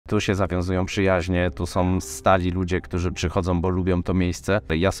Tu się zawiązują przyjaźnie, tu są stali ludzie, którzy przychodzą, bo lubią to miejsce.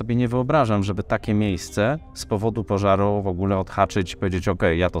 Ja sobie nie wyobrażam, żeby takie miejsce z powodu pożaru w ogóle odhaczyć i powiedzieć: ok,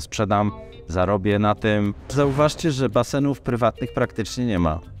 ja to sprzedam, zarobię na tym. Zauważcie, że basenów prywatnych praktycznie nie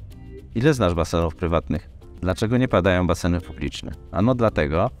ma. Ile znasz basenów prywatnych? Dlaczego nie padają baseny publiczne? Ano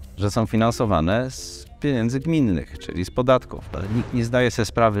dlatego, że są finansowane z pieniędzy gminnych, czyli z podatków. Ale nikt nie zdaje sobie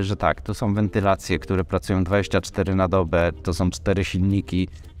sprawy, że tak, to są wentylacje, które pracują 24 na dobę, to są 4 silniki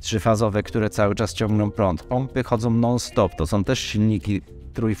trzyfazowe, które cały czas ciągną prąd. Pompy chodzą non-stop, to są też silniki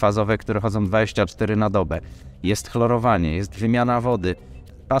trójfazowe, które chodzą 24 na dobę. Jest chlorowanie, jest wymiana wody.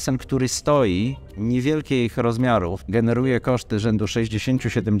 Basen, który stoi, niewielkich rozmiarów, generuje koszty rzędu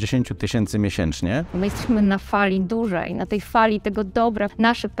 60-70 tysięcy miesięcznie. My jesteśmy na fali dużej, na tej fali tego dobra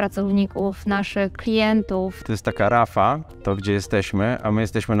naszych pracowników, naszych klientów. To jest taka rafa, to gdzie jesteśmy, a my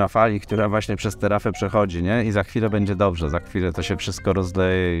jesteśmy na fali, która właśnie przez tę rafę przechodzi, nie? I za chwilę będzie dobrze, za chwilę to się wszystko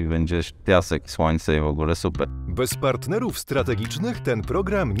rozleje i będzie piasek, słońce i w ogóle super. Bez partnerów strategicznych ten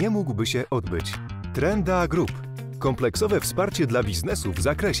program nie mógłby się odbyć. Trenda Group. Kompleksowe wsparcie dla biznesu w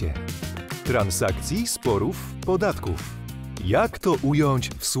zakresie transakcji, sporów, podatków. Jak to ująć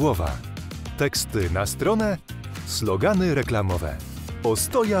w słowa? Teksty na stronę, slogany reklamowe.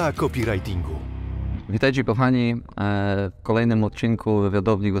 Ostoja copywritingu. Witajcie kochani w kolejnym odcinku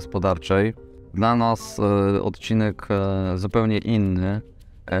wywiadowni gospodarczej. Dla nas odcinek zupełnie inny,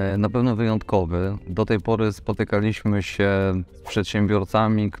 na pewno wyjątkowy. Do tej pory spotykaliśmy się z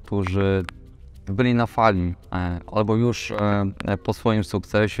przedsiębiorcami, którzy byli na fali albo już po swoim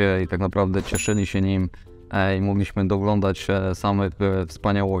sukcesie i tak naprawdę cieszyli się nim i mogliśmy doglądać samych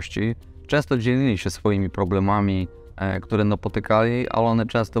wspaniałości. Często dzielili się swoimi problemami, które napotykali, ale one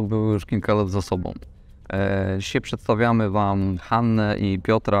często były już kilka lat za sobą. Dzisiaj przedstawiamy Wam Hannę i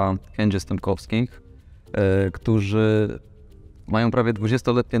Piotra Kędzia-Stępkowskich, którzy mają prawie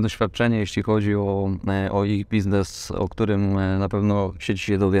 20-letnie doświadczenie, jeśli chodzi o ich biznes, o którym na pewno się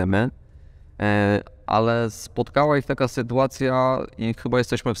dzisiaj dowiemy. Ale spotkała ich taka sytuacja i chyba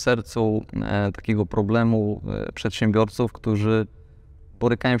jesteśmy w sercu takiego problemu przedsiębiorców, którzy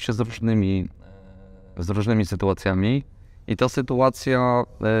borykają się z różnymi sytuacjami i ta sytuacja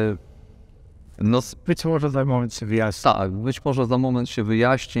być może za moment się wyjaśni. Tak, być może za moment się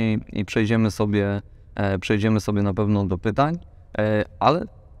wyjaśni i przejdziemy sobie na pewno do pytań, ale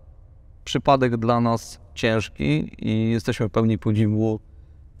przypadek dla nas ciężki i jesteśmy pełni podziwu,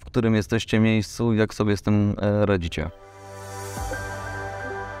 w którym jesteście miejscu, jak sobie z tym radzicie.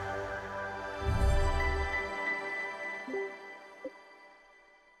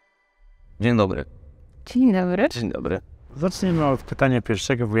 Dzień dobry. Dzień dobry. Dzień dobry. Zaczniemy od pytania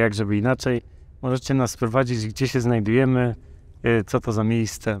pierwszego, bo jak żeby inaczej. Możecie nas prowadzić, gdzie się znajdujemy, co to za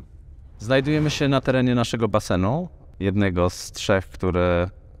miejsce? Znajdujemy się na terenie naszego basenu, jednego z 3,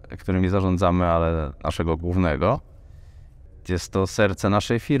 którymi zarządzamy, ale naszego głównego. Jest to serce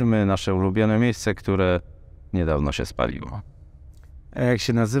naszej firmy, nasze ulubione miejsce, które niedawno się spaliło. A jak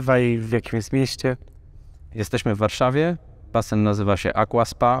się nazywa i w jakim jest mieście? Jesteśmy w Warszawie. Basen nazywa się Aqua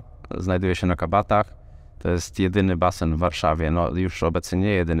Spa, znajduje się na Kabatach. To jest jedyny basen w Warszawie, no już obecnie nie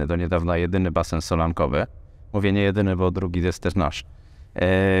jedyny, do niedawna jedyny basen solankowy. Mówię nie jedyny, bo drugi jest też nasz.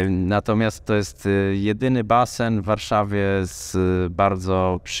 Natomiast to jest jedyny basen w Warszawie z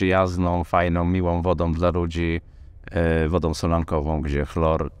bardzo przyjazną, fajną, miłą wodą dla ludzi. Wodą solankową, gdzie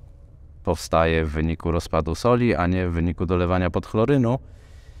chlor powstaje w wyniku rozpadu soli, a nie w wyniku dolewania podchlorynu.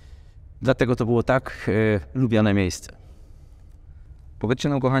 Dlatego to było tak lubiane miejsce. Powiedzcie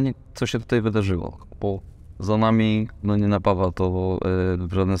nam, kochani, co się tutaj wydarzyło, bo za nami nie napawa to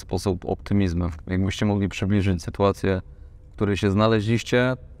w żaden sposób optymizmem. Jakbyście mogli przybliżyć sytuację, w której się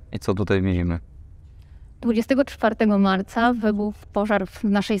znaleźliście i co tutaj widzimy. 24 marca wybuchł pożar w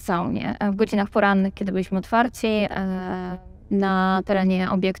naszej saunie. W godzinach porannych, kiedy byliśmy otwarci, na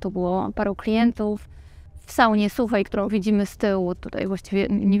terenie obiektu było paru klientów. W saunie suchej, którą widzimy z tyłu, tutaj właściwie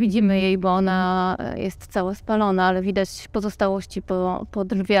nie widzimy jej, bo ona jest cała spalona, ale widać pozostałości po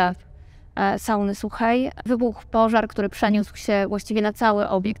drzwiach sauny suchej. Wybuchł pożar, który przeniósł się właściwie na cały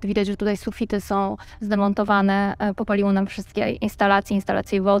obiekt. Widać, że tutaj sufity są zdemontowane. Popaliło nam wszystkie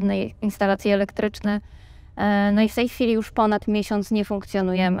instalacje wodne, instalacje elektryczne. No i w tej chwili już ponad miesiąc nie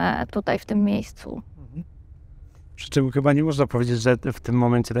funkcjonujemy tutaj w tym miejscu. Przy czym chyba nie można powiedzieć, że w tym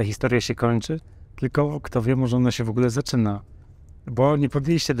momencie ta historia się kończy, tylko kto wie, może ona się w ogóle zaczyna. Bo nie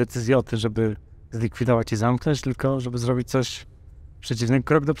podjęliście decyzji o tym, żeby zlikwidować i zamknąć, tylko żeby zrobić coś przeciwnego,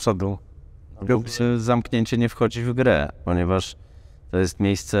 krok do przodu. Zamknięcie nie wchodzi w grę, ponieważ to jest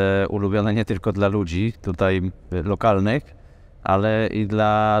miejsce ulubione nie tylko dla ludzi tutaj lokalnych, ale i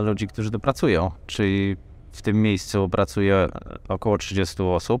dla ludzi, którzy tu pracują. Czyli w tym miejscu pracuje około 30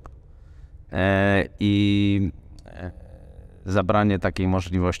 osób i zabranie takiej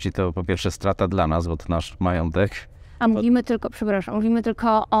możliwości to po pierwsze strata dla nas, bo to nasz majątek. A mówimy tylko, przepraszam, mówimy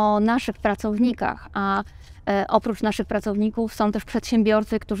tylko o naszych pracownikach, a oprócz naszych pracowników są też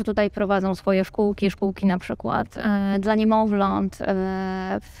przedsiębiorcy, którzy tutaj prowadzą swoje szkółki na przykład dla niemowląt,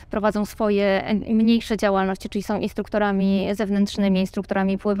 prowadzą swoje mniejsze działalności, czyli są instruktorami zewnętrznymi,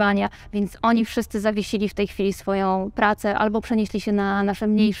 instruktorami pływania, więc oni wszyscy zawiesili w tej chwili swoją pracę, albo przenieśli się na nasze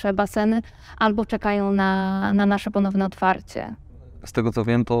mniejsze baseny, albo czekają na nasze ponowne otwarcie. Z tego co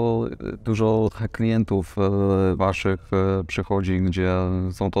wiem, to dużo klientów waszych przychodzi, gdzie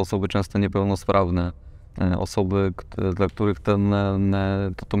są to osoby często niepełnosprawne. Osoby, dla których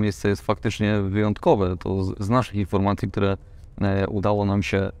to miejsce jest faktycznie wyjątkowe. To z naszych informacji, które udało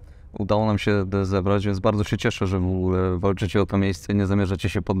nam się zebrać, więc bardzo się cieszę, że w ogóle walczycie o to miejsce i nie zamierzacie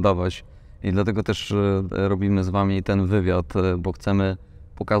się poddawać. I dlatego też robimy z wami ten wywiad, bo chcemy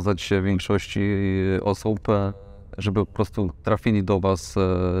pokazać większości osób, żeby po prostu trafili do was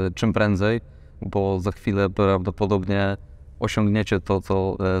czym prędzej, bo za chwilę prawdopodobnie osiągniecie to,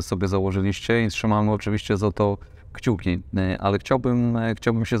 co sobie założyliście i trzymamy oczywiście za to kciuki. Ale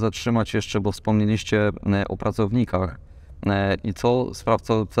chciałbym się zatrzymać jeszcze, bo wspomnieliście o pracownikach. I co z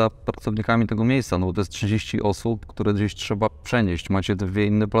pracownikami tego miejsca? No bo to jest 30 osób, które gdzieś trzeba przenieść. Macie 2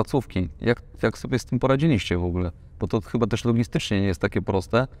 inne placówki. Jak sobie z tym poradziliście w ogóle? Bo to chyba też logistycznie nie jest takie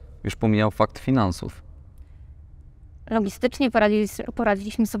proste, już pomijał fakt finansów. Logistycznie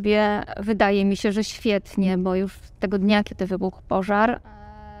poradziliśmy sobie, wydaje mi się, że świetnie, bo już tego dnia, kiedy wybuchł pożar,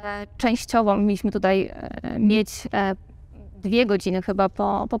 częściowo mieliśmy tutaj mieć 2 godziny chyba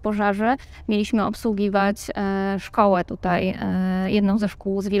po pożarze, mieliśmy obsługiwać szkołę tutaj, jedną ze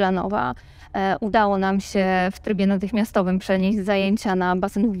szkół z Wilanowa. Udało nam się w trybie natychmiastowym przenieść zajęcia na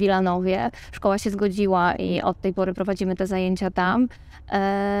basen w Wilanowie. Szkoła się zgodziła i od tej pory prowadzimy te zajęcia tam.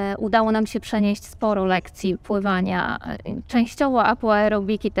 Udało nam się przenieść sporo lekcji pływania, częściowo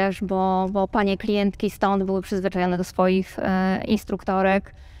aquaerobiki też, bo panie klientki stąd były przyzwyczajone do swoich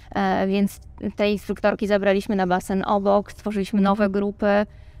instruktorek, więc te instruktorki zabraliśmy na basen obok, stworzyliśmy nowe grupy.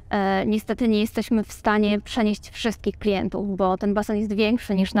 Niestety nie jesteśmy w stanie przenieść wszystkich klientów, bo ten basen jest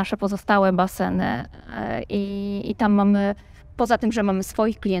większy niż nasze pozostałe baseny i tam mamy, poza tym, że mamy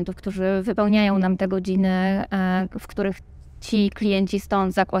swoich klientów, którzy wypełniają nam te godziny, w których ci klienci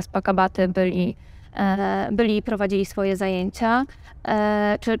stąd z Aqua Spa Kabaty byli i prowadzili swoje zajęcia,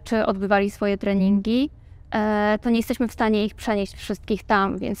 czy odbywali swoje treningi, to nie jesteśmy w stanie ich przenieść wszystkich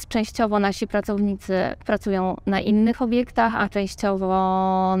tam, więc częściowo nasi pracownicy pracują na innych obiektach, a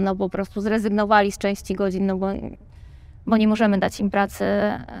częściowo no po prostu zrezygnowali z części godzin, no bo nie możemy dać im pracy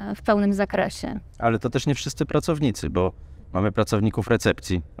w pełnym zakresie. Ale to też nie wszyscy pracownicy, bo mamy pracowników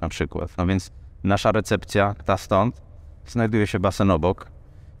recepcji na przykład, no więc nasza recepcja, ta stąd, znajduje się basen obok.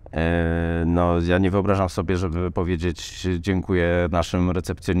 No, ja nie wyobrażam sobie, żeby powiedzieć dziękuję naszym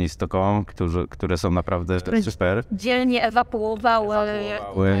recepcjonistkom, które są naprawdę super. Dzielnie ewakuowały.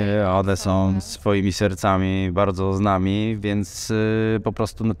 One są swoimi sercami bardzo z nami, więc po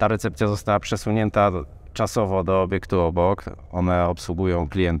prostu ta recepcja została przesunięta czasowo do obiektu obok. One obsługują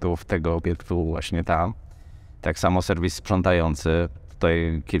klientów tego obiektu właśnie tam. Tak samo serwis sprzątający.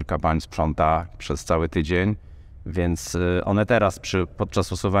 Tutaj kilka pań sprząta przez cały tydzień. Więc one teraz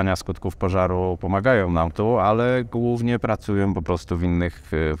podczas usuwania skutków pożaru pomagają nam tu, ale głównie pracują po prostu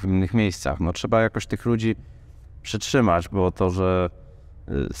w innych miejscach. No, trzeba jakoś tych ludzi przytrzymać, bo to, że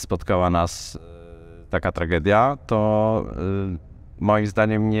spotkała nas taka tragedia, to moim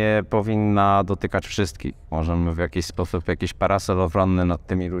zdaniem nie powinna dotykać wszystkich. Możemy w jakiś sposób, jakiś parasol ochronny nad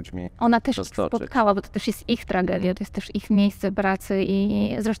tymi ludźmi Ona też ich spotkała, bo to też jest ich tragedia, to jest też ich miejsce pracy i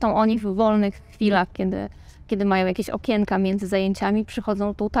zresztą oni w wolnych chwilach, kiedy mają jakieś okienka między zajęciami,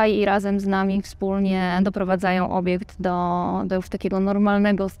 przychodzą tutaj i razem z nami wspólnie doprowadzają obiekt do już takiego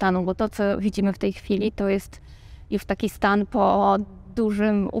normalnego stanu, bo to, co widzimy w tej chwili, to jest już taki stan po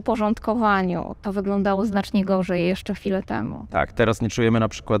dużym uporządkowaniu. To wyglądało znacznie gorzej jeszcze chwilę temu. Tak, teraz nie czujemy na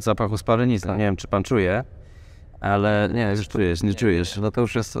przykład zapachu spalenizny. Nie wiem, czy pan czuje, ale nie czujesz. No to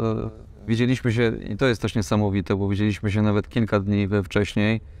już jest, widzieliśmy się i to jest też niesamowite, bo widzieliśmy się nawet kilka dni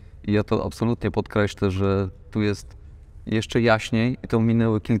wcześniej i ja to absolutnie podkreślę, że tu jest jeszcze jaśniej i to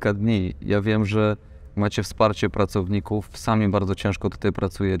minęły kilka dni. Ja wiem, że macie wsparcie pracowników, sami bardzo ciężko tutaj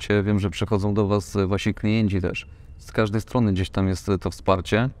pracujecie. Wiem, że przychodzą do was wasi klienci też. Z każdej strony gdzieś tam jest to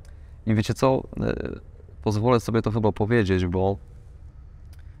wsparcie. I wiecie co, pozwolę sobie to chyba powiedzieć, bo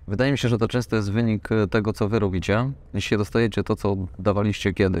wydaje mi się, że to często jest wynik tego, co wy robicie, jeśli dostajecie to, co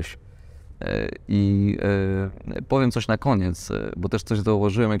dawaliście kiedyś. I powiem coś na koniec, bo też coś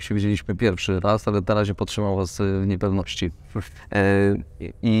zauważyłem, jak się widzieliśmy pierwszy raz, ale na razie podtrzymał was w niepewności.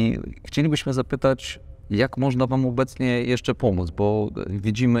 I chcielibyśmy zapytać, jak można wam obecnie jeszcze pomóc, bo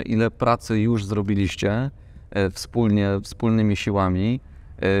widzimy, ile pracy już zrobiliście wspólnymi siłami.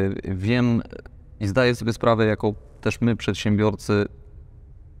 Wiem i zdaję sobie sprawę, jako też my, przedsiębiorcy,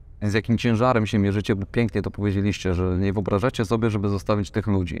 z jakim ciężarem się mierzycie, bo pięknie to powiedzieliście, że nie wyobrażacie sobie, żeby zostawić tych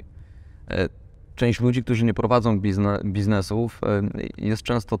ludzi. Część ludzi, którzy nie prowadzą biznesów, jest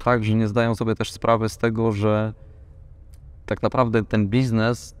często tak, że nie zdają sobie też sprawy z tego, że tak naprawdę ten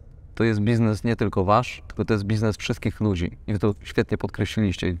biznes to jest biznes nie tylko wasz, tylko to jest biznes wszystkich ludzi. I wy to świetnie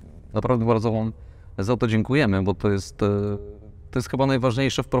podkreśliliście. Naprawdę bardzo wam za to dziękujemy, bo to jest chyba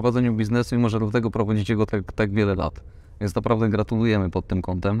najważniejsze w prowadzeniu biznesu i może dlatego prowadzicie go tak wiele lat. Więc naprawdę gratulujemy pod tym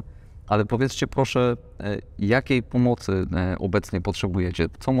kątem. Ale powiedzcie proszę, jakiej pomocy obecnie potrzebujecie?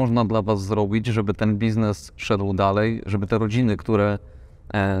 Co można dla was zrobić, żeby ten biznes szedł dalej, żeby te rodziny, które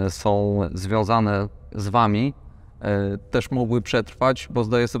są związane z wami, też mogły przetrwać, bo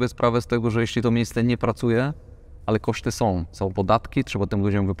zdaję sobie sprawę z tego, że jeśli to miejsce nie pracuje, ale koszty są podatki, trzeba tym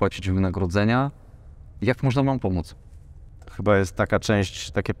ludziom wypłacić wynagrodzenia. Jak można wam pomóc? Chyba jest taka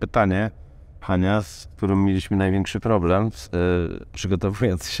część, takie pytanie, Hania, z którym mieliśmy największy problem,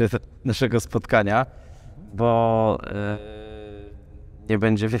 przygotowując się do naszego spotkania, bo nie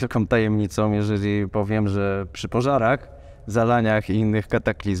będzie wielką tajemnicą, jeżeli powiem, że przy pożarach, zalaniach i innych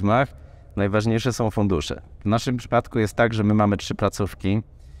kataklizmach najważniejsze są fundusze. W naszym przypadku jest tak, że my mamy 3 placówki.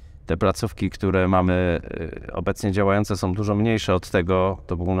 Te placówki, które mamy obecnie działające, są dużo mniejsze od tego,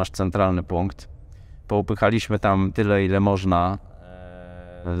 to był nasz centralny punkt. Poupychaliśmy tam tyle, ile można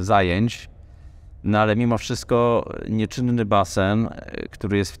zajęć, no ale mimo wszystko nieczynny basen,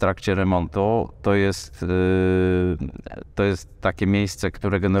 który jest w trakcie remontu, to jest takie miejsce,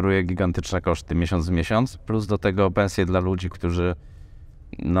 które generuje gigantyczne koszty miesiąc w miesiąc, plus do tego pensje dla ludzi, którzy,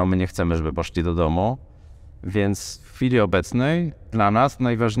 no my nie chcemy, żeby poszli do domu, więc w chwili obecnej dla nas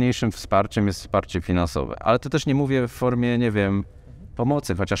najważniejszym wsparciem jest wsparcie finansowe, ale to też nie mówię w formie, nie wiem,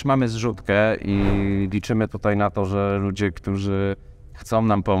 pomocy, chociaż mamy zrzutkę i liczymy tutaj na to, że ludzie, którzy chcą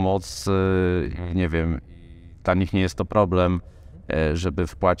nam pomóc, nie wiem, dla nich nie jest to problem, żeby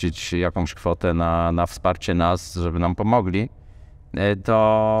wpłacić jakąś kwotę na wsparcie nas, żeby nam pomogli,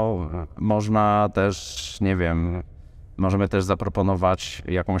 to można też, nie wiem, możemy też zaproponować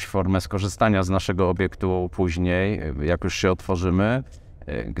jakąś formę skorzystania z naszego obiektu później, jak już się otworzymy.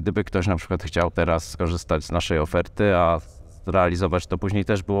 Gdyby ktoś na przykład chciał teraz skorzystać z naszej oferty, a realizować to później,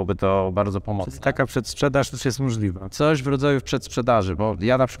 też byłoby to bardzo pomocne. Taka przedsprzedaż też jest możliwa. Coś w rodzaju przedsprzedaży, bo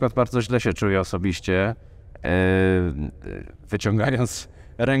ja na przykład bardzo źle się czuję osobiście, wyciągając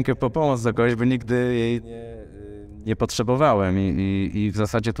rękę po pomoc do kogoś, bo nigdy jej nie potrzebowałem i w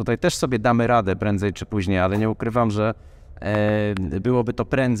zasadzie tutaj też sobie damy radę prędzej czy później, ale nie ukrywam, że byłoby to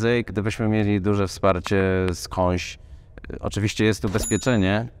prędzej, gdybyśmy mieli duże wsparcie skądś. Oczywiście jest tu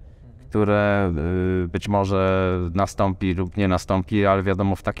ubezpieczenie, które być może nastąpi lub nie nastąpi, ale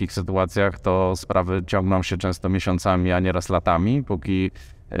wiadomo, w takich sytuacjach to sprawy ciągną się często miesiącami, a nieraz latami, póki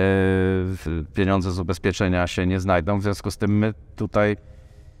pieniądze z ubezpieczenia się nie znajdą. W związku z tym my tutaj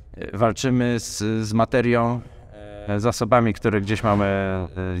walczymy z materią, zasobami, które gdzieś mamy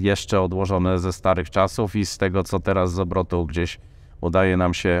jeszcze odłożone ze starych czasów i z tego, co teraz z obrotu gdzieś udaje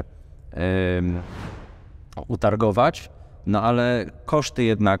nam się utargować. No ale koszty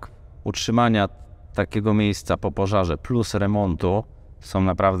jednak utrzymania takiego miejsca po pożarze plus remontu są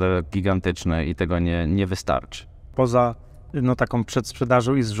naprawdę gigantyczne i tego nie wystarczy. Poza taką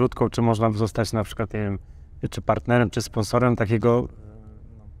przedsprzedażą i zrzutką, czy można zostać na przykład, nie wiem, czy partnerem, czy sponsorem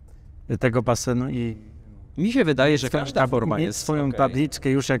tego basenu i mi się wydaje, że każda forma jest swoją tabliczkę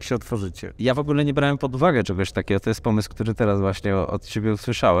już jak się otworzycie. Ja w ogóle nie brałem pod uwagę czegoś takiego, to jest pomysł, który teraz właśnie od ciebie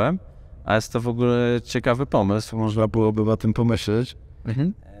usłyszałem, a jest to w ogóle ciekawy pomysł, można byłoby o tym pomyśleć.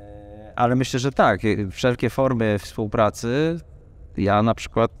 Ale myślę, że tak, wszelkie formy współpracy, ja na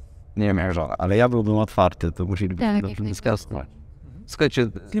przykład, nie wiem jak żona, ale ja byłbym otwarty, to musi być skasnować. Słuchajcie,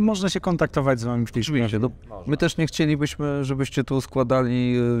 nie można się kontaktować z wami w tej sprawie. My też nie chcielibyśmy, żebyście tu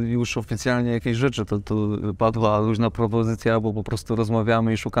składali już oficjalnie jakieś rzeczy. To padła luźna propozycja, bo po prostu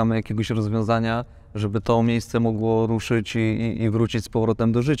rozmawiamy i szukamy jakiegoś rozwiązania, żeby to miejsce mogło ruszyć i wrócić z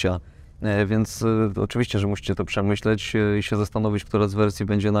powrotem do życia. Więc oczywiście, że musicie to przemyśleć i się zastanowić, która z wersji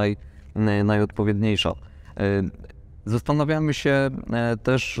będzie najodpowiedniejsza. Zastanawiamy się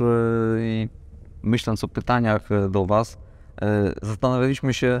też, myśląc o pytaniach do was,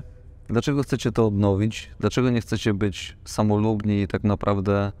 zastanawialiśmy się, dlaczego chcecie to odnowić, dlaczego nie chcecie być samolubni i tak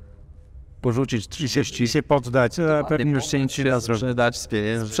naprawdę porzucić 30... I się poddać, pewnie już się nic nie da zrobić.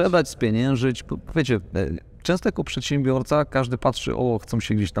 Sprzedać, spieniężyć. Wiecie, często jako przedsiębiorca każdy patrzy, chcą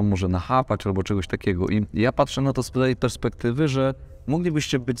się gdzieś tam może nachapać albo czegoś takiego. I ja patrzę na to z tej perspektywy, że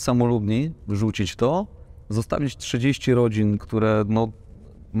moglibyście być samolubni, wrzucić to, zostawić 30 rodzin, które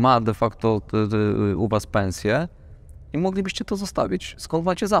ma de facto u was pensję i moglibyście to zostawić. Skąd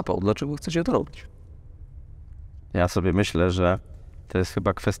macie zapał? Dlaczego chcecie to robić? Ja sobie myślę, że to jest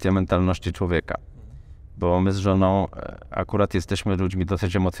chyba kwestia mentalności człowieka, bo my z żoną akurat jesteśmy ludźmi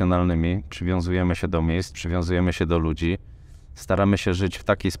dosyć emocjonalnymi, przywiązujemy się do miejsc, przywiązujemy się do ludzi, staramy się żyć w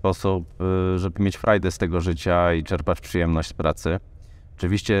taki sposób, żeby mieć frajdę z tego życia i czerpać przyjemność z pracy.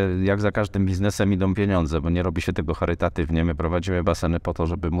 Oczywiście jak za każdym biznesem idą pieniądze, bo nie robi się tego charytatywnie, my prowadzimy baseny po to,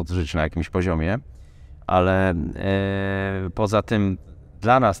 żeby móc żyć na jakimś poziomie, ale poza tym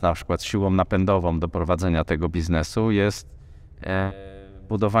dla nas na przykład siłą napędową do prowadzenia tego biznesu jest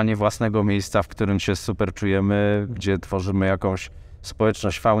budowanie własnego miejsca, w którym się super czujemy, gdzie tworzymy jakąś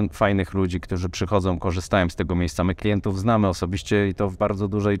społeczność fajnych ludzi, którzy przychodzą, korzystają z tego miejsca. My klientów znamy osobiście i to w bardzo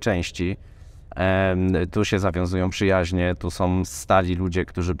dużej części. Tu się zawiązują przyjaźnie, tu są stali ludzie,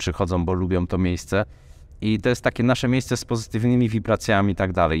 którzy przychodzą, bo lubią to miejsce. I to jest takie nasze miejsce z pozytywnymi wibracjami i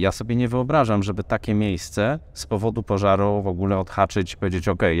tak dalej. Ja sobie nie wyobrażam, żeby takie miejsce z powodu pożaru w ogóle odhaczyć i powiedzieć,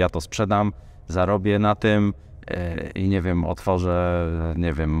 ja to sprzedam, zarobię na tym i nie wiem, otworzę,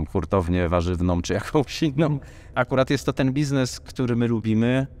 nie wiem, hurtownię warzywną czy jakąś inną. Akurat jest to ten biznes, który my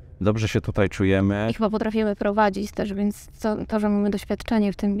lubimy, dobrze się tutaj czujemy. I chyba potrafimy prowadzić też, więc to, że mamy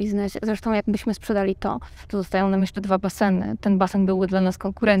doświadczenie w tym biznesie. Zresztą jakbyśmy sprzedali to zostają nam jeszcze 2 baseny. Ten basen byłby dla nas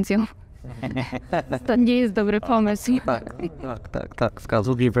konkurencją. To nie jest dobry pomysł. Tak. W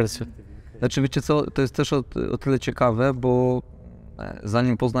drugiej wersji. Znaczy wiecie co, to jest też o tyle ciekawe, bo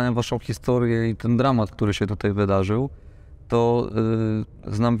zanim poznałem waszą historię i ten dramat, który się tutaj wydarzył, to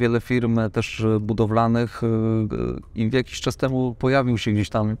znam wiele firm też budowlanych i jakiś czas temu pojawił się gdzieś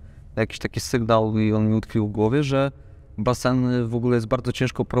tam jakiś taki sygnał i on mi utkwił w głowie, że baseny w ogóle jest bardzo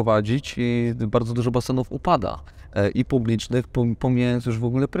ciężko prowadzić i bardzo dużo basenów upada. I publicznych, pomijając już w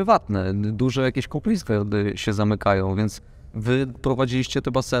ogóle prywatne. Duże jakieś kompleksy się zamykają, więc wy prowadziliście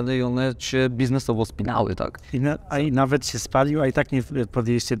te baseny i one się biznesowo spinały, tak? I nawet się spalił, a i tak nie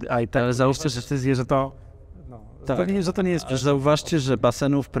podjęliście, ale załóżcie decyzję, że to... że to nie jest... Zauważcie, że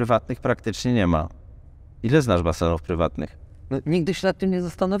basenów prywatnych praktycznie nie ma. Ile znasz basenów prywatnych? Nigdy się nad tym nie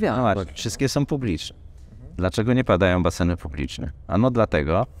zastanawiałem. Wszystkie są publiczne. Dlaczego nie padają baseny publiczne? Ano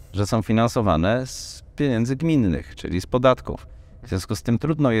dlatego, że są finansowane z pieniędzy gminnych, czyli z podatków. W związku z tym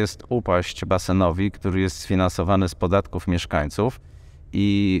trudno jest upaść basenowi, który jest sfinansowany z podatków mieszkańców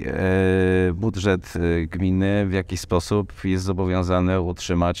i budżet gminy w jakiś sposób jest zobowiązany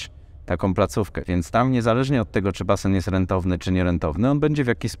utrzymać taką placówkę. Więc tam niezależnie od tego, czy basen jest rentowny, czy nierentowny, on będzie w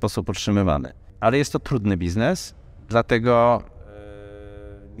jakiś sposób utrzymywany. Ale jest to trudny biznes, dlatego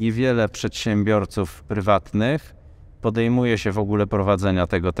niewiele przedsiębiorców prywatnych podejmuje się w ogóle prowadzenia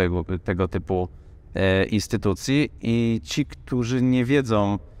tego typu instytucji i ci, którzy nie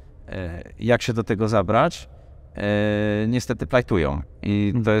wiedzą, jak się do tego zabrać, niestety plajtują.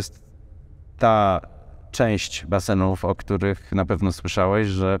 I to jest ta część basenów, o których na pewno słyszałeś,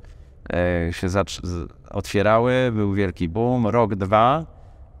 że się otwierały, był wielki boom, rok, 2,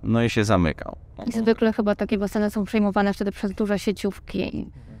 no i się zamykał. I zwykle chyba takie baseny są przejmowane wtedy przez duże sieciówki,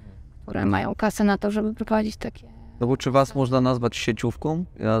 które mają kasę na to, żeby prowadzić takie... No bo czy was można nazwać sieciówką?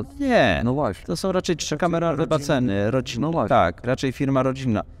 Nie, no właśnie. To są raczej 3-kameralne baseny, rodzinne. No właśnie. Tak, raczej firma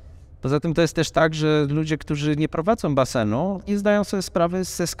rodzinna. Poza tym to jest też tak, że ludzie, którzy nie prowadzą basenu, nie zdają sobie sprawy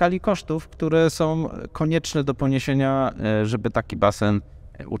ze skali kosztów, które są konieczne do poniesienia, żeby taki basen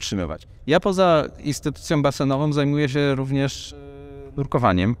utrzymywać. Ja poza instytucją basenową zajmuję się również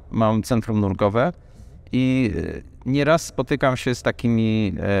nurkowaniem. Mam centrum nurkowe i nieraz spotykam się z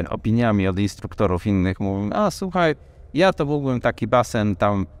takimi opiniami od instruktorów innych. Mówią, słuchaj, ja to mógłbym taki basen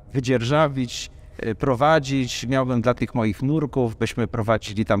tam wydzierżawić, prowadzić, miałbym dla tych moich nurków, byśmy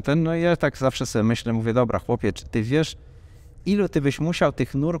prowadzili tamten. No i ja tak zawsze sobie myślę, mówię, dobra chłopie, czy ty wiesz, ilu ty byś musiał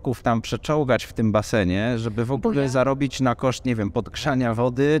tych nurków tam przeczołgać w tym basenie, żeby w ogóle zarobić na koszt, nie wiem, podgrzania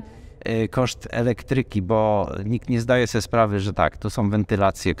wody, koszt elektryki, bo nikt nie zdaje sobie sprawy, że tak, to są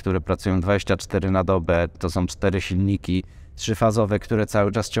wentylacje, które pracują 24 na dobę, to są 4 silniki 3-fazowe, które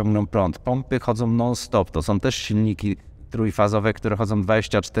cały czas ciągną prąd. Pompy chodzą non-stop, to są też silniki trójfazowe, które chodzą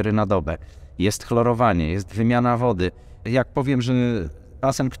 24 na dobę. Jest chlorowanie, jest wymiana wody. Jak powiem, że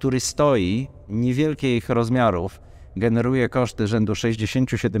basen, który stoi, niewielkich rozmiarów, generuje koszty rzędu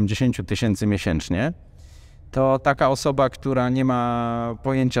 60-70 tysięcy miesięcznie, to taka osoba, która nie ma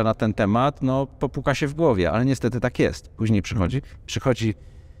pojęcia na ten temat, no popuka się w głowie, ale niestety tak jest. Później przychodzi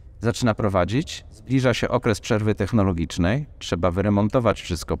zaczyna prowadzić, zbliża się okres przerwy technologicznej, trzeba wyremontować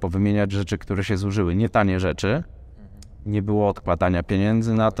wszystko, powymieniać rzeczy, które się zużyły, nie tanie rzeczy. Nie było odkładania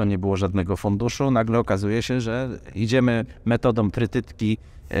pieniędzy na to, nie było żadnego funduszu. Nagle okazuje się, że idziemy metodą trytytki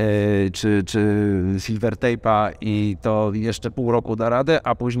czy silver tape'a i to jeszcze pół roku da radę,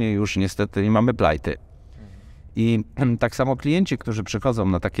 a później już niestety mamy plajty. I tak samo klienci, którzy przychodzą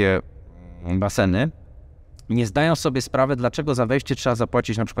na takie baseny, nie zdają sobie sprawy, dlaczego za wejście trzeba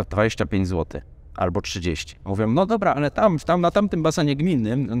zapłacić na przykład 25 zł albo 30. Mówią, no dobra, ale tam na tamtym basenie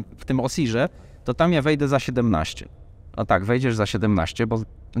gminnym, w tym Osirze, to tam ja wejdę za 17. No tak, wejdziesz za 17, bo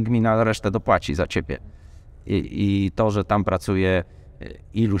gmina resztę dopłaci za ciebie. I to, że tam pracuje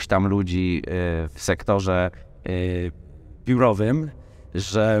iluś tam ludzi w sektorze biurowym,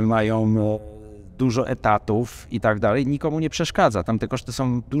 że mają dużo etatów i tak dalej, nikomu nie przeszkadza. Tam te koszty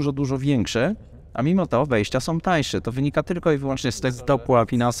są dużo większe, a mimo to wejścia są tańsze. To wynika tylko i wyłącznie z tego dopłat,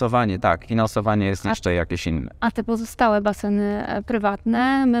 finansowanie. Tak, finansowanie jest jeszcze jakieś inne. A te pozostałe baseny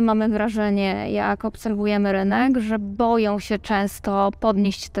prywatne, my mamy wrażenie, jak obserwujemy rynek, że boją się często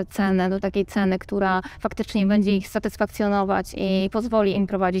podnieść tę cenę do takiej ceny, która faktycznie będzie ich satysfakcjonować i pozwoli im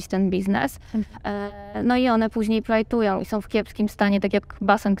prowadzić ten biznes. No i one później plajtują i są w kiepskim stanie, tak jak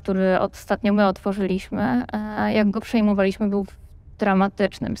basen, który ostatnio my otworzyliśmy. Jak go przejmowaliśmy, był w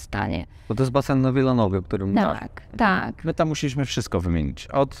dramatycznym stanie. Bo to jest basen na Wilanowie, o którym... Tak. My tam musieliśmy wszystko wymienić.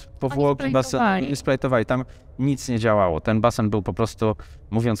 Od powłoki Oni basenu splajtowali. Tam nic nie działało. Ten basen był po prostu,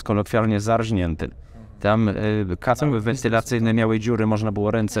 mówiąc kolokwialnie, zarżnięty. Tam kacy wentylacyjne miały dziury, można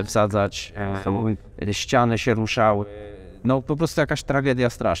było ręce wsadzać, ściany się ruszały. No po prostu jakaś tragedia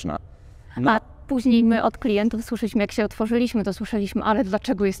straszna. No. A później my od klientów słyszeliśmy, jak się otworzyliśmy, to słyszeliśmy, ale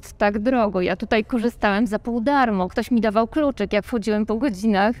dlaczego jest tak drogo? Ja tutaj korzystałem za pół darmo, ktoś mi dawał kluczyk, jak wchodziłem po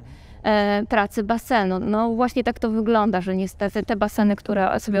godzinach pracy basenu. No właśnie tak to wygląda, że niestety te baseny,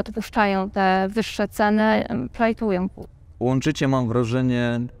 które sobie odpuszczają te wyższe ceny, plajtują. Łączycie, mam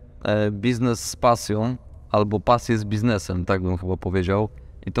wrażenie, biznes z pasją, albo pasję z biznesem, tak bym chyba powiedział.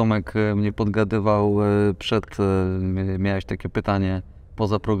 I Tomek mnie podgadywał miałeś takie pytanie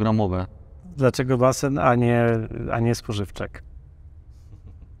pozaprogramowe. Dlaczego basen, a nie spożywczak?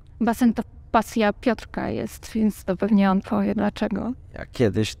 Basen to pasja Piotrka jest, więc to pewnie on powie dlaczego. Ja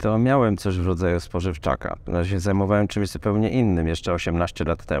kiedyś to miałem coś w rodzaju spożywczaka. Ja się zajmowałem czymś zupełnie innym jeszcze 18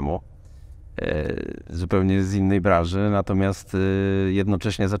 lat temu. Zupełnie z innej branży, natomiast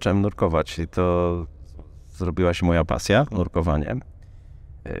jednocześnie zacząłem nurkować i to zrobiła się moja pasja, nurkowanie.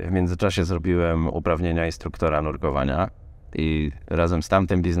 W międzyczasie zrobiłem uprawnienia instruktora nurkowania i razem z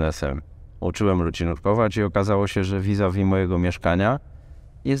tamtym biznesem uczyłem ludzi nurkować i okazało się, że vis-a-vis mojego mieszkania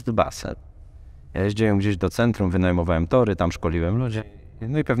jest basen. Ja jeździłem gdzieś do centrum, wynajmowałem tory, tam szkoliłem ludzi.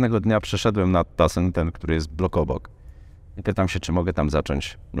 No i pewnego dnia przeszedłem na basen ten, który jest blok obok. I pytam się, czy mogę tam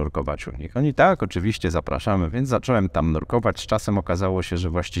zacząć nurkować u nich. Oni tak, oczywiście zapraszamy, więc zacząłem tam nurkować. Z czasem okazało się, że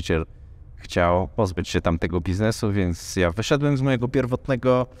właściciel chciał pozbyć się tamtego biznesu, więc ja wyszedłem z mojego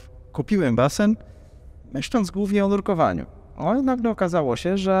pierwotnego, kupiłem basen, myśląc głównie o nurkowaniu. No i nagle okazało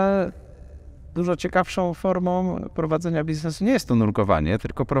się, że dużo ciekawszą formą prowadzenia biznesu nie jest to nurkowanie,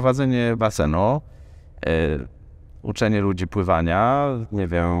 tylko prowadzenie basenu, uczenie ludzi pływania, nie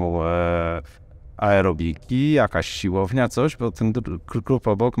wiem, aerobiki, jakaś siłownia, coś, bo ten klub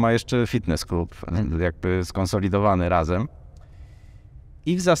obok ma jeszcze fitness klub, jakby skonsolidowany razem.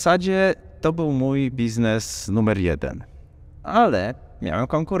 I w zasadzie to był mój biznes numer 1. Ale miałem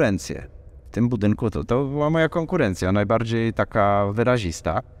konkurencję. W tym budynku to była moja konkurencja, najbardziej taka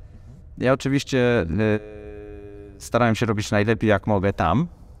wyrazista. Ja oczywiście starałem się robić najlepiej jak mogę tam.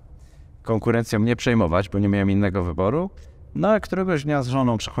 Konkurencją nie przejmować, bo nie miałem innego wyboru. No a któregoś dnia z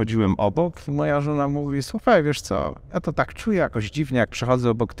żoną przechodziłem obok i moja żona mówi, słuchaj, wiesz co, ja to tak czuję jakoś dziwnie, jak przechodzę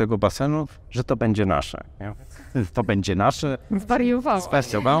obok tego basenu, że to będzie nasze. Ja, to będzie nasze.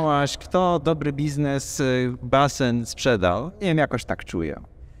 Zwariowałeś. Kto dobry biznes, basen sprzedał? Nie wiem, jakoś tak czuję.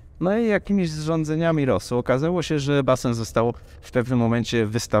 No i jakimiś zrządzeniami losu okazało się, że basen został w pewnym momencie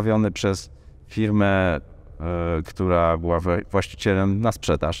wystawiony przez firmę, która była właścicielem na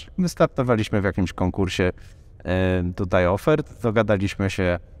sprzedaż. My startowaliśmy w jakimś konkursie tutaj ofert, dogadaliśmy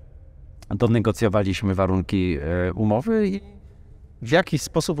się, donegocjowaliśmy warunki umowy i w jakiś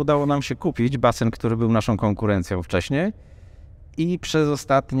sposób udało nam się kupić basen, który był naszą konkurencją wcześniej i przez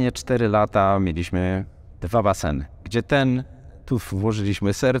ostatnie 4 lata mieliśmy 2 baseny, gdzie tu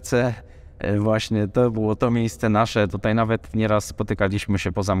włożyliśmy serce, właśnie to było to miejsce nasze, tutaj nawet nieraz spotykaliśmy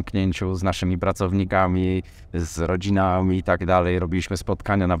się po zamknięciu z naszymi pracownikami, z rodzinami i tak dalej, robiliśmy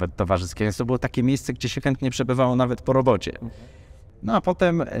spotkania nawet towarzyskie, więc to było takie miejsce, gdzie się chętnie przebywało nawet po robocie. No a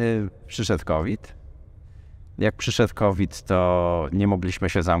potem przyszedł COVID, Jak przyszedł COVID, to nie mogliśmy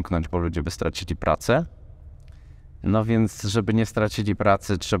się zamknąć, bo ludzie by stracili pracę. No więc, żeby nie stracili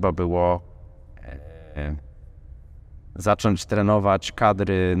pracy, trzeba było zacząć trenować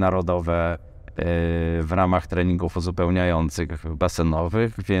kadry narodowe w ramach treningów uzupełniających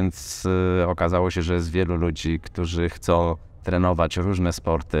basenowych, więc okazało się, że jest wielu ludzi, którzy chcą trenować różne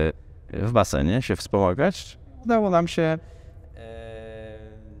sporty w basenie, się wspomagać. Udało nam się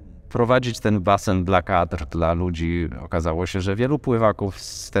prowadzić ten basen dla kadr, dla ludzi. Okazało się, że wielu pływaków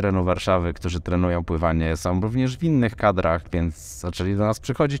z terenu Warszawy, którzy trenują pływanie, są również w innych kadrach, więc zaczęli do nas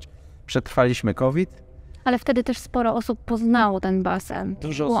przychodzić. Przetrwaliśmy COVID. Ale wtedy też sporo osób poznało ten basen.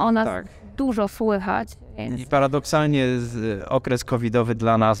 Było o nas dużo słychać. Więc... I paradoksalnie okres covidowy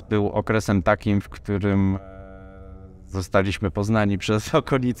dla nas był okresem takim, w którym zostaliśmy poznani przez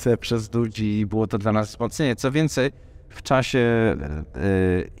okolice, przez ludzi i było to dla nas wzmocnienie. Co więcej, w czasie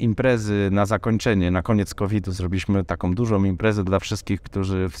imprezy na zakończenie, na koniec COVID-u zrobiliśmy taką dużą imprezę dla wszystkich,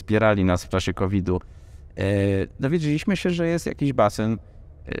 którzy wspierali nas w czasie COVID-u. Dowiedzieliśmy się, że jest jakiś basen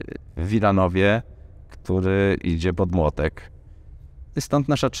w Wilanowie, który idzie pod młotek. Stąd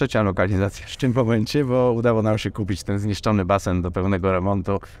nasza trzecia lokalizacja w tym momencie, bo udało nam się kupić ten zniszczony basen do pełnego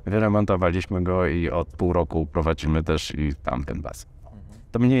remontu. Wyremontowaliśmy go i od pół roku prowadzimy też i tamten basen.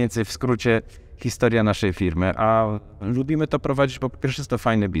 To mniej więcej w skrócie historia naszej firmy, a lubimy to prowadzić, bo po pierwsze jest to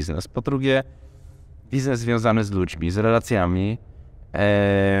fajny biznes, po drugie biznes związany z ludźmi, z relacjami.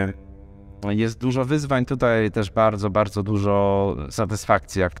 Jest dużo wyzwań, tutaj też bardzo dużo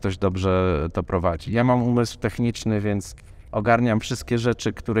satysfakcji, jak ktoś dobrze to prowadzi. Ja mam umysł techniczny, więc ogarniam wszystkie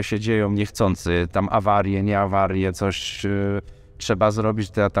rzeczy, które się dzieją niechcący, tam awarie, nie awarie, coś trzeba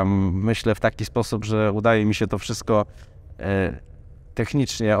zrobić, to ja tam myślę w taki sposób, że udaje mi się to wszystko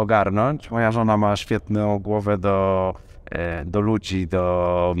technicznie ogarnąć. Moja żona ma świetną głowę do ludzi,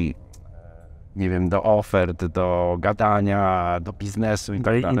 nie wiem, do ofert, do gadania, do biznesu i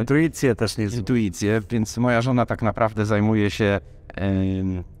tak dalej. Intuicję też nie Intuicję, więc moja żona tak naprawdę zajmuje się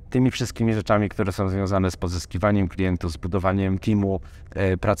tymi wszystkimi rzeczami, które są związane z pozyskiwaniem klientów, z budowaniem teamu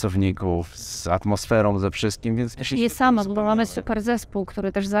pracowników, z atmosferą, ze wszystkim, więc... Jest sama, bo mamy super zespół,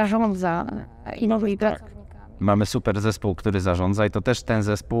 który też zarządza innymi pracownikami. Mamy super zespół, który zarządza i to też ten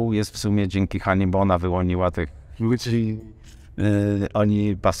zespół jest w sumie dzięki Hani, bo ona wyłoniła tych ludzi.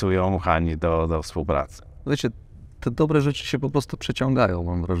 Oni pasują Hani do współpracy. Wiecie, te dobre rzeczy się po prostu przeciągają,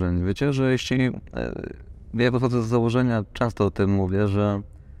 mam wrażenie. Wiecie, że jeśli... Ja wychodzę z założenia, często o tym mówię, że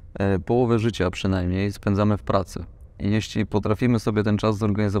połowę życia przynajmniej spędzamy w pracy. I jeśli potrafimy sobie ten czas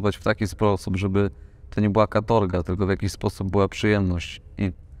zorganizować w taki sposób, żeby to nie była katorga, tylko w jakiś sposób była przyjemność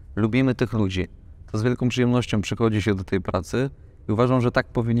i lubimy tych ludzi, to z wielką przyjemnością przychodzi się do tej pracy i uważam, że tak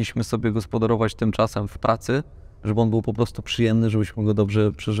powinniśmy sobie gospodarować tym czasem w pracy, żeby on był po prostu przyjemny, żebyśmy go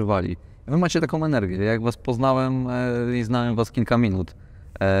dobrze przeżywali. Wy macie taką energię. Jak was poznałem i znałem was kilka minut,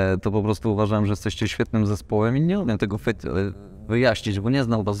 to po prostu uważałem, że jesteście świetnym zespołem i nie umiem tego wyjaśnić, bo nie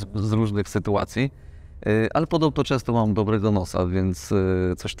znam was z różnych sytuacji, ale podobno często mam dobrego nosa, więc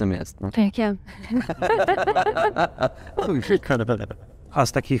coś w tym jest. No. To jak ja. A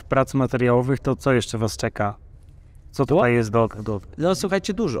z takich prac materiałowych to co jeszcze was czeka? Co tutaj jest do... No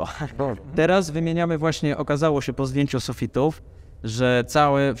słuchajcie, dużo. Teraz wymieniamy właśnie, okazało się po zdjęciu sufitów, że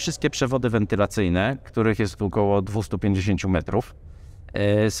wszystkie przewody wentylacyjne, których jest około 250 metrów,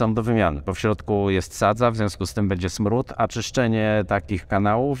 są do wymiany, bo w środku jest sadza, w związku z tym będzie smród, a czyszczenie takich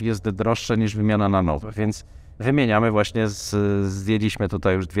kanałów jest droższe niż wymiana na nowe, więc wymieniamy właśnie, zdjęliśmy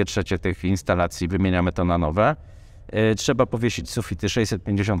tutaj już 2/3 tych instalacji, wymieniamy to na nowe. Trzeba powiesić sufity,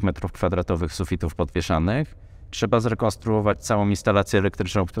 650 m2 sufitów podwieszanych. Trzeba zrekonstruować całą instalację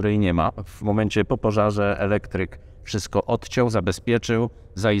elektryczną, której nie ma. W momencie po pożarze elektryk wszystko odciął, zabezpieczył,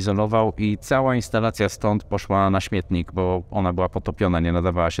 zaizolował i cała instalacja stąd poszła na śmietnik, bo ona była potopiona, nie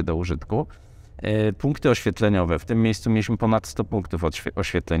nadawała się do użytku. Punkty oświetleniowe. W tym miejscu mieliśmy ponad 100 punktów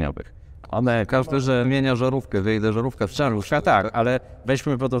oświetleniowych. One Każdy, że zmienia żarówkę, wyjdzie żarówka w żarówka, tak, ale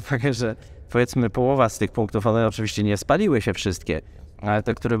weźmy pod uwagę, że powiedzmy połowa z tych punktów, one oczywiście nie spaliły się wszystkie, ale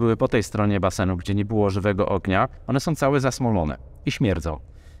te, które były po tej stronie basenu, gdzie nie było żywego ognia, one są całe zasmolone i śmierdzą.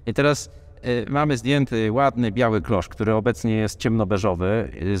 I teraz mamy zdjęty ładny biały klosz, który obecnie jest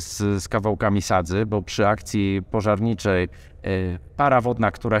ciemnobeżowy z kawałkami sadzy, bo przy akcji pożarniczej para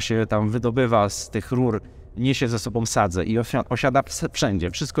wodna, która się tam wydobywa z tych rur, niesie ze sobą sadzę i osiada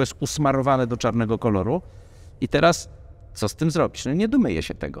wszędzie. Wszystko jest usmarowane do czarnego koloru. I teraz co z tym zrobić? No nie domyje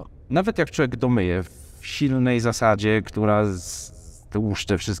się tego. Nawet jak człowiek domyje w silnej zasadzie, która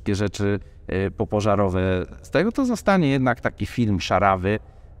tłuszcze wszystkie rzeczy popożarowe z tego, to zostanie jednak taki film szarawy,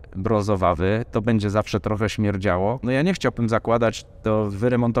 brązowawy, to będzie zawsze trochę śmierdziało. No ja nie chciałbym zakładać do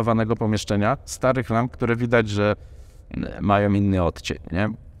wyremontowanego pomieszczenia starych lamp, które widać, że mają inny odcień, nie?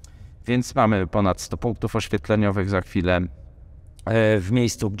 Więc mamy ponad 100 punktów oświetleniowych za chwilę. W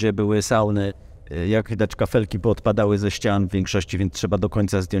miejscu, gdzie były sauny, jak widać, kafelki poodpadały ze ścian w większości, więc trzeba do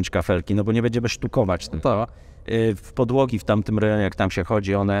końca zdjąć kafelki, no bo nie będziemy sztukować to. W podłogi w tamtym rejonie, jak tam się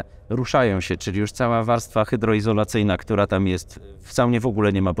chodzi, one ruszają się, czyli już cała warstwa hydroizolacyjna, która tam jest, w saunie w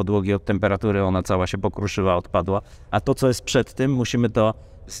ogóle nie ma podłogi od temperatury, ona cała się pokruszyła, odpadła, a to, co jest przed tym, musimy to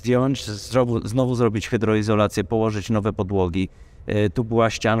zdjąć, znowu zrobić hydroizolację, położyć nowe podłogi. Tu była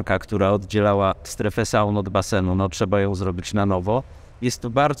ścianka, która oddzielała strefę saun od basenu, no trzeba ją zrobić na nowo. Jest tu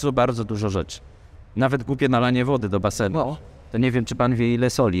bardzo, bardzo dużo rzeczy. Nawet głupie nalanie wody do basenu. To nie wiem, czy pan wie, ile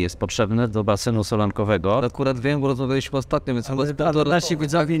soli jest potrzebne do basenu solankowego. Akurat wiem, bo rozmawialiśmy ostatnio, więc nasi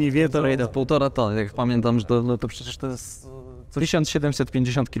widzowie nie wiedzą. 1,5 tony, jak pamiętam, że to przecież to jest...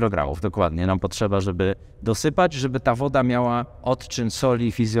 1750 kg dokładnie nam potrzeba, żeby dosypać, żeby ta woda miała odczyn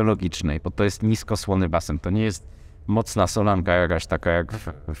soli fizjologicznej, bo to jest niskosłony basen. To nie jest mocna solanka jakaś taka jak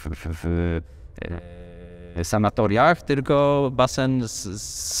w sanatoriach, tylko basen z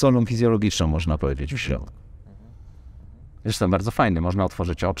solą fizjologiczną, można powiedzieć, w środku. Zresztą bardzo fajny, można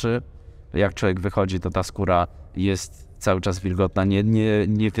otworzyć oczy. Jak człowiek wychodzi, to ta skóra jest cały czas wilgotna,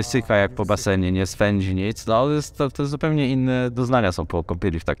 nie wysycha jak po basenie, nie swędzi nic. No, to zupełnie inne doznania są po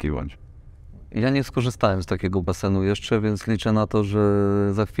kąpieli w takiej łące. Ja nie skorzystałem z takiego basenu jeszcze, więc liczę na to, że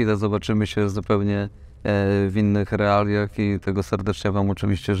za chwilę zobaczymy się zupełnie w innych realiach i tego serdecznie wam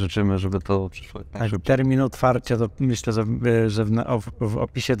oczywiście życzymy, żeby to przyszło. Tak, termin otwarcia to myślę, że w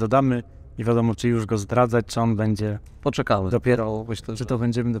opisie dodamy. Nie wiadomo, czy już go zdradzać, czy on będzie... Poczekamy. Dopiero, myślę, czy to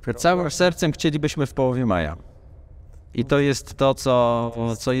będziemy dopiero... Całym sercem chcielibyśmy w połowie maja. I to jest to,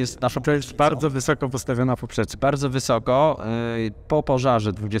 co jest naszą... To jest bardzo wysoko postawiona poprzeczka. Bardzo wysoko. Po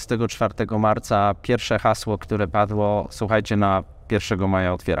pożarze 24 marca pierwsze hasło, które padło, słuchajcie, na 1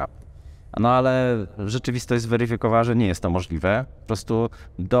 maja otwiera. No ale rzeczywistość zweryfikowała, że nie jest to możliwe. Po prostu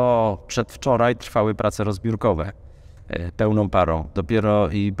do przedwczoraj trwały prace rozbiórkowe pełną parą. Dopiero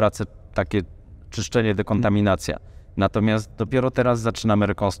i prace takie czyszczenie, dekontaminacja. Natomiast dopiero teraz zaczynamy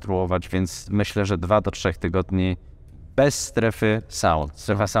rekonstruować, więc myślę, że 2 do 3 tygodni bez strefy saun.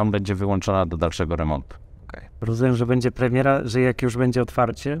 Strefa saun będzie wyłączona do dalszego remontu. Okay. Rozumiem, że będzie premiera, że jak już będzie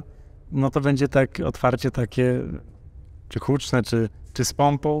otwarcie, no to będzie tak otwarcie takie czy huczne, czy z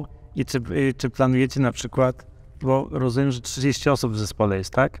pompą i czy planujecie na przykład, bo rozumiem, że 30 osób w zespole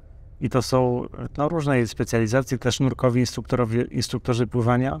jest, tak? I to są różne specjalizacje, też nurkowi, instruktorzy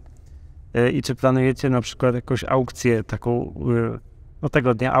pływania. I czy planujecie na przykład jakąś aukcję taką,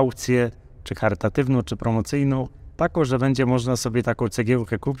 tego dnia aukcję, czy charytatywną, czy promocyjną, taką, że będzie można sobie taką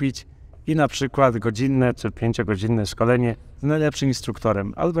cegiełkę kupić i na przykład godzinne, czy 5-godzinne szkolenie z najlepszym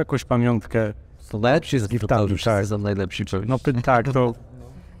instruktorem, albo jakąś pamiątkę to lepsi z giftami, tak. Są najlepsi człowiek. No tak, to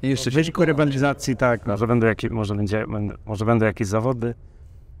i jeszcze w wyniku rywalizacji, tak, może będą jakieś zawody.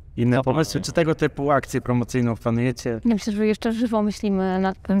 Inne pomysły, czy tego typu akcję promocyjną planujecie? Ja myślę, że jeszcze żywo myślimy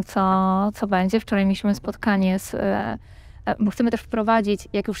nad tym, co będzie. Wczoraj mieliśmy spotkanie bo chcemy też wprowadzić,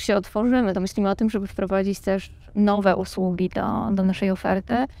 jak już się otworzymy, to myślimy o tym, żeby wprowadzić też nowe usługi do naszej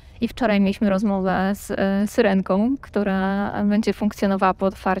oferty. I wczoraj mieliśmy rozmowę z syrenką, która będzie funkcjonowała po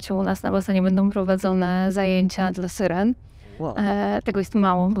otwarciu. U nas na basenie będą prowadzone zajęcia dla syren. Wow. Tego jest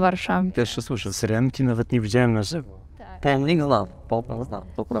mało w Warszawie. Pierwsze słyszę. Syrenki nawet nie widziałem na żywo. Można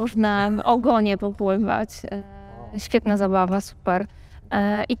w ogonie popływać. Świetna zabawa, super.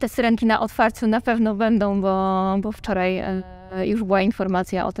 I te syrenki na otwarciu na pewno będą, bo wczoraj już była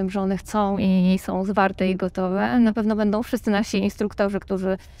informacja o tym, że one chcą i są zwarte i gotowe. Na pewno będą wszyscy nasi instruktorzy,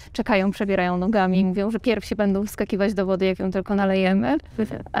 którzy czekają, przebierają nogami i mówią, że pierwsi będą wskakiwać do wody, jak ją tylko nalejemy.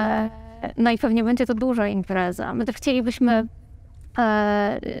 No i pewnie będzie to duża impreza. My też chcielibyśmy...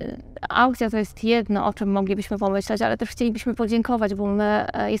 Aukcja to jest jedno, o czym moglibyśmy pomyśleć, ale też chcielibyśmy podziękować, bo my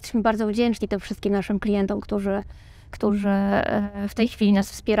jesteśmy bardzo wdzięczni tym wszystkim naszym klientom, którzy w tej chwili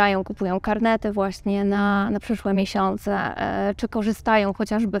nas wspierają, kupują karnety właśnie na przyszłe miesiące, czy korzystają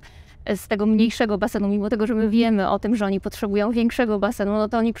chociażby z tego mniejszego basenu, mimo tego, że my wiemy o tym, że oni potrzebują większego basenu, no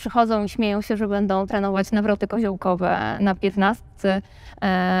to oni przychodzą i śmieją się, że będą trenować nawroty koziołkowe na 15,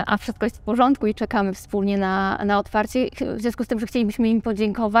 a wszystko jest w porządku i czekamy wspólnie na otwarcie. W związku z tym, że chcielibyśmy im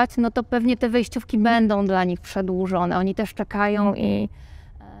podziękować, no to pewnie te wejściówki będą dla nich przedłużone. Oni też czekają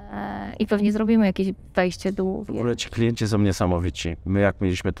i pewnie zrobimy jakieś wejście długie. W ogóle ci klienci są niesamowici. My jak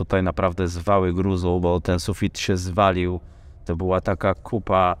mieliśmy tutaj naprawdę zwały gruzu, bo ten sufit się zwalił, to była taka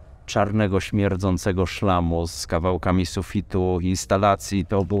kupa czarnego, śmierdzącego szlamu z kawałkami sufitu, instalacji.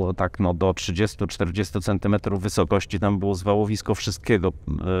 To było tak do 30-40 cm wysokości. Tam było zwałowisko wszystkiego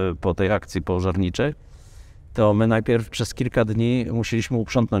po tej akcji pożarniczej. To my najpierw przez kilka dni musieliśmy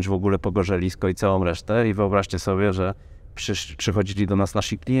uprzątnąć w ogóle pogorzelisko i całą resztę. I wyobraźcie sobie, że przychodzili do nas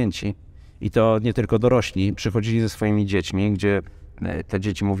nasi klienci. I to nie tylko dorośli. Przychodzili ze swoimi dziećmi, gdzie te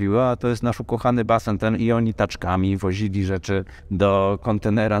dzieci mówiły, a to jest nasz ukochany basen ten, i oni taczkami wozili rzeczy do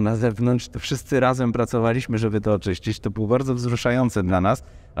kontenera na zewnątrz. To wszyscy razem pracowaliśmy, żeby to oczyścić. To było bardzo wzruszające dla nas,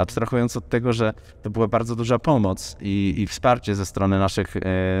 abstrahując od tego, że to była bardzo duża pomoc i wsparcie ze strony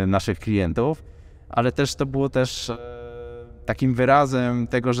naszych klientów, ale też to było takim wyrazem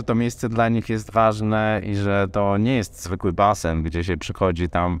tego, że to miejsce dla nich jest ważne i że to nie jest zwykły basen, gdzie się przychodzi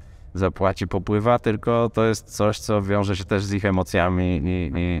tam, zapłaci, popływa, tylko to jest coś, co wiąże się też z ich emocjami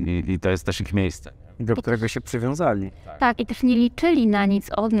i to jest też ich miejsce. Do którego się przywiązali. Tak, i też nie liczyli na nic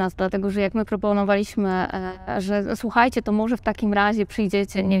od nas, dlatego że jak my proponowaliśmy, że słuchajcie, to może w takim razie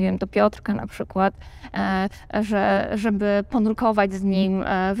przyjdziecie, nie wiem, do Piotrka na przykład, żeby ponurkować z nim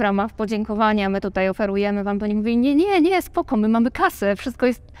w ramach podziękowania, my tutaj oferujemy wam, to oni mówili, nie, spoko, my mamy kasę, wszystko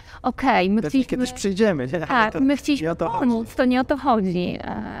jest okej. My kiedyś przyjdziemy. Nie? Tak, my chcieliśmy pomóc, to nie o to chodzi.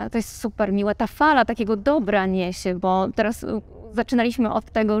 To jest super miłe, ta fala takiego dobra niesie, bo teraz zaczynaliśmy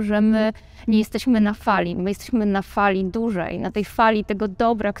od tego, że my nie jesteśmy na fali, my jesteśmy na fali dużej, na tej fali tego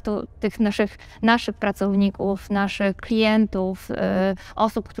dobra, tych naszych pracowników, naszych klientów,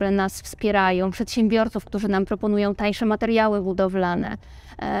 osób, które nas wspierają, przedsiębiorców, którzy nam proponują tańsze materiały budowlane.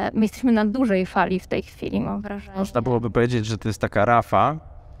 My jesteśmy na dużej fali w tej chwili, mam wrażenie. Można byłoby powiedzieć, że to jest taka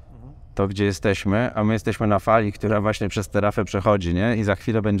rafa, to gdzie jesteśmy, a my jesteśmy na fali, która właśnie przez tę rafę przechodzi, nie? I za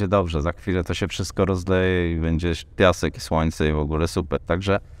chwilę będzie dobrze, za chwilę to się wszystko rozleje i będzie piasek i słońce i w ogóle super.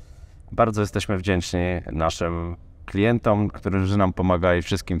 Także bardzo jesteśmy wdzięczni naszym klientom, którzy nam pomagają,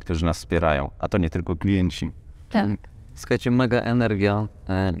 wszystkim, którzy nas wspierają, a to nie tylko klienci. Tak. Słuchajcie, mega energia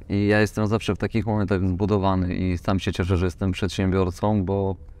i ja jestem zawsze w takich momentach zbudowany i sam się cieszę, że jestem przedsiębiorcą,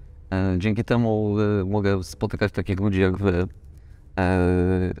 bo dzięki temu mogę spotykać takich ludzi jak wy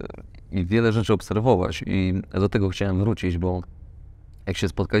i wiele rzeczy obserwować, i do tego chciałem wrócić, bo jak się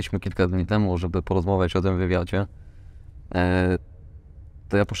spotkaliśmy kilka dni temu, żeby porozmawiać o tym wywiadzie,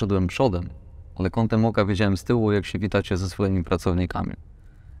 to ja poszedłem przodem, ale kątem oka wiedziałem z tyłu, jak się witacie ze swoimi pracownikami.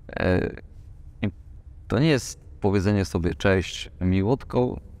 I to nie jest powiedzenie sobie cześć, miło,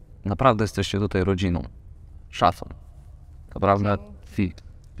 tylko naprawdę jesteście tutaj rodziną. Szacun. Naprawdę.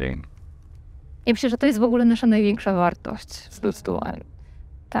 Ja myślę, że to jest w ogóle nasza największa wartość. Zdecydowanie.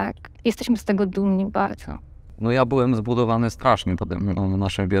 Tak, jesteśmy z tego dumni bardzo. No ja byłem zbudowany strasznie po tym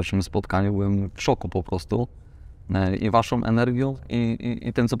naszym pierwszym spotkaniu, byłem w szoku po prostu i waszą energią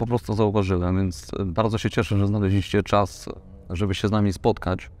i tym, co po prostu zauważyłem, więc bardzo się cieszę, że znaleźliście czas, żeby się z nami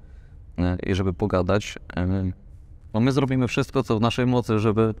spotkać i żeby pogadać. No my zrobimy wszystko, co w naszej mocy,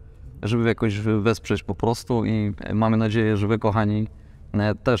 żeby jakoś wesprzeć po prostu, i mamy nadzieję, że wy, kochani,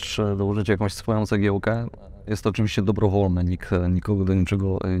 też dołożycie jakąś swoją cegiełkę. Jest to oczywiście dobrowolne, nikt nikogo do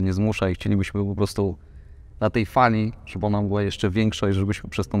niczego nie zmusza i chcielibyśmy po prostu na tej fali, żeby ona była jeszcze większa i żebyśmy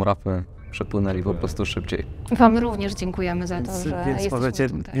przez tą rafę przepłynęli po prostu szybciej. Wam również dziękujemy za to, że jesteście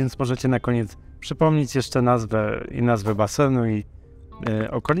tutaj. Więc możecie na koniec przypomnieć jeszcze nazwę basenu i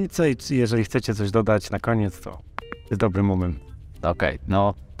okolice, i jeżeli chcecie coś dodać na koniec, to jest dobry moment. Okej,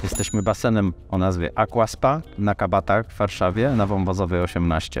 no jesteśmy basenem o nazwie Aqua Spa na Kabatach w Warszawie, na Wąwozowej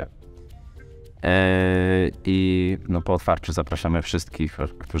 18. I no, po otwarciu zapraszamy wszystkich,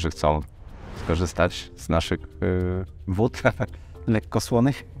 którzy chcą skorzystać z naszych wód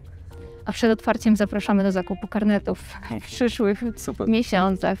lekkosłonych. A przed otwarciem zapraszamy do zakupu karnetów w przyszłych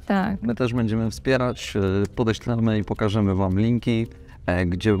miesiącach. Tak. My też będziemy wspierać, podeślemy i pokażemy wam linki,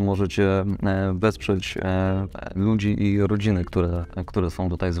 gdzie możecie wesprzeć ludzi i rodziny, które są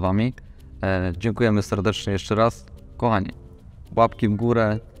tutaj z wami. Dziękujemy serdecznie jeszcze raz. Kochani, łapki w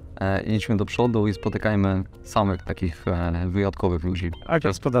górę, idźmy do przodu i spotykajmy samych takich wyjątkowych ludzi. A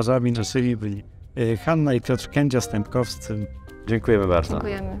gospodarzami naszymi byli Hanna i Piotr Kędzia-Stępkowscy. Dziękujemy bardzo.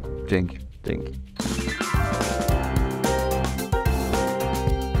 Dziękujemy. Dzięki.